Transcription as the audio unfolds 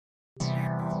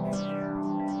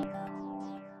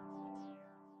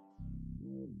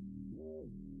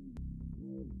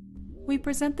We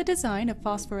present the design of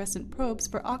phosphorescent probes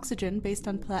for oxygen based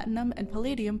on platinum and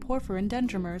palladium porphyrin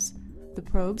dendrimers. The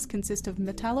probes consist of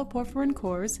metalloporphyrin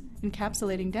cores,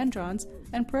 encapsulating dendrons,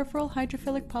 and peripheral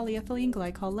hydrophilic polyethylene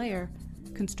glycol layer.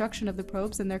 Construction of the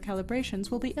probes and their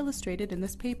calibrations will be illustrated in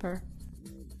this paper.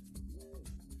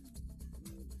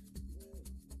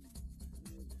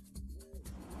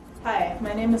 Hi,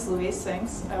 my name is Louise.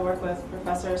 I work with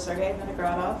Professor Sergei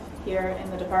Vinogradov here in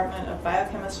the Department of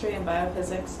Biochemistry and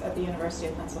Biophysics at the University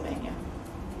of Pennsylvania.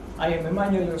 I am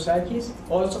Emmanuel Roussakis,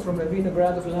 also from the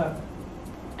Vinogradov lab.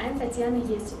 I'm Tatiana,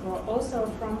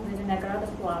 also from the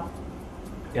Vinogradov lab.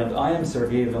 And I am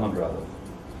Sergei Vinogradov.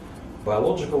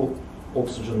 Biological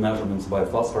oxygen measurements by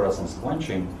phosphorescence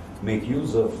quenching make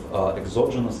use of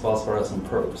exogenous phosphorescent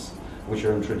probes, which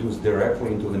are introduced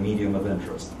directly into the medium of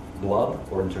interest, blood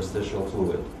or interstitial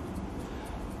fluid.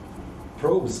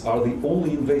 Probes are the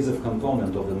only invasive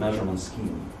component of the measurement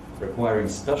scheme, requiring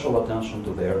special attention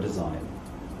to their design.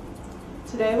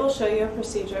 Today we'll show you a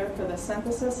procedure for the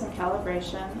synthesis and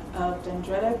calibration of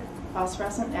dendritic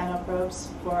phosphorescent nanoprobes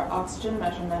for oxygen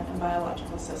measurement in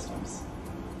biological systems.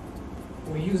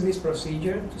 We use this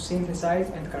procedure to synthesize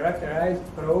and characterize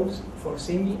probes for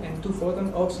single and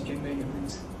two-photon oxygen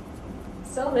measurements.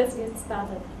 So let's get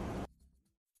started.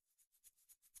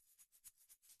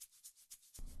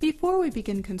 Before we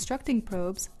begin constructing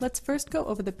probes, let's first go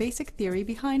over the basic theory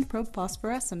behind probe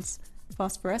phosphorescence.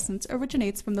 Phosphorescence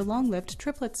originates from the long-lived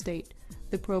triplet state.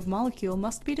 The probe molecule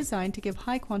must be designed to give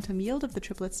high quantum yield of the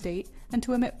triplet state and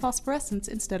to emit phosphorescence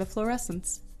instead of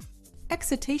fluorescence.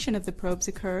 Excitation of the probes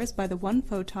occurs by the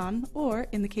 1-photon, or,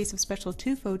 in the case of special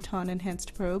 2-photon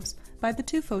enhanced probes, by the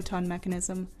 2-photon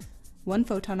mechanism.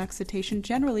 1-photon excitation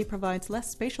generally provides less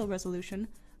spatial resolution,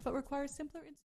 but requires simpler